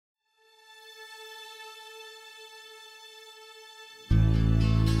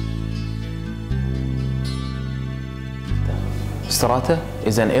Strata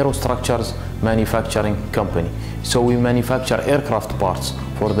is an aerostructures manufacturing company. So we manufacture aircraft parts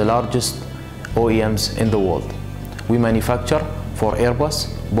for the largest OEMs in the world. We manufacture for Airbus,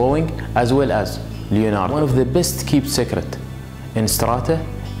 Boeing, as well as Leonardo. One of the best kept secret in Strata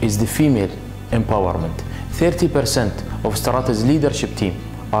is the female empowerment. 30% of Strata's leadership team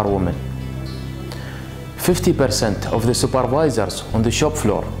are women. 50% of the supervisors on the shop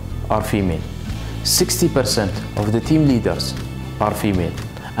floor are female. 60% of the team leaders are female.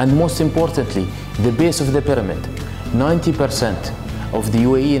 And most importantly, the base of the pyramid, 90% of the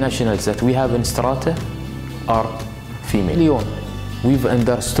UAE nationals that we have in Strata are female. Early on, we've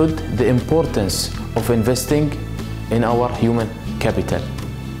understood the importance of investing in our human capital.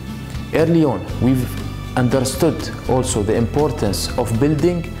 Early on, we've understood also the importance of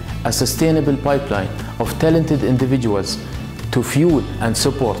building a sustainable pipeline of talented individuals to fuel and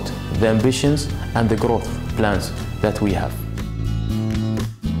support the ambitions and the growth plans that we have.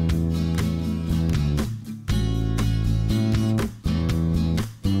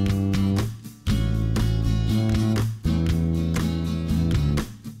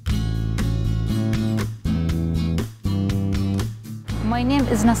 My name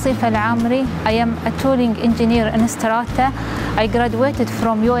is Naseefa Ameri. I am a tooling engineer in Strata. I graduated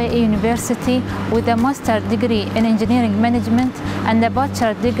from UAE University with a master's degree in engineering management and a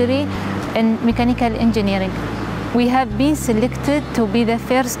bachelor's degree in mechanical engineering. We have been selected to be the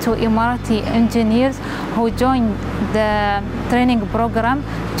first two Emirati engineers who joined the training program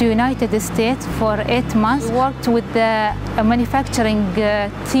to United States for 8 months. We worked with the manufacturing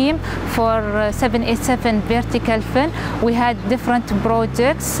team for 787 vertical fin. We had different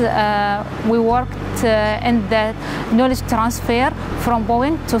projects. We worked in the knowledge transfer from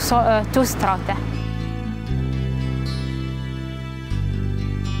Boeing to Strata.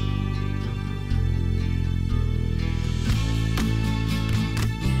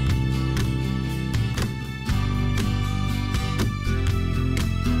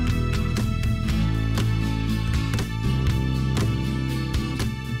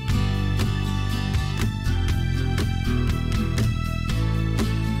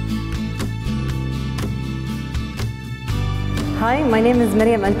 Hi, my name is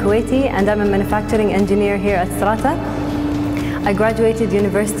Maryam Al-Kuwaiti and I'm a manufacturing engineer here at Strata. I graduated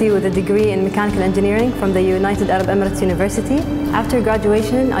university with a degree in mechanical engineering from the United Arab Emirates University. After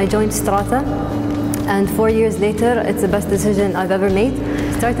graduation, I joined Strata, and 4 years later, it's the best decision I've ever made.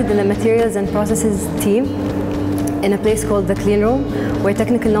 Started in the materials and processes team in a place called the clean room, where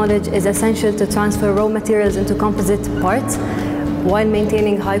technical knowledge is essential to transfer raw materials into composite parts while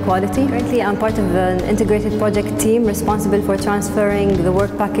maintaining high quality. Currently, I'm part of an integrated project team responsible for transferring the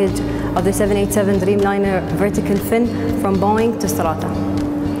work package of the 787 Dreamliner vertical fin from Boeing to Strata.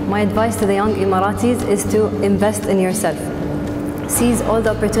 My advice to the young Emiratis is to invest in yourself. Seize all the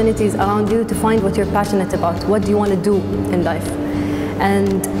opportunities around you to find what you're passionate about. What do you want to do in life?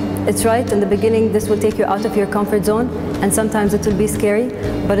 And it's right, in the beginning, this will take you out of your comfort zone, and sometimes it will be scary,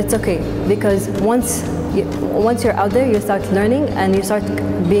 but it's okay, because once you're out there, you start learning and you start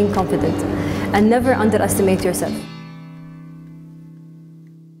being confident. And never underestimate yourself.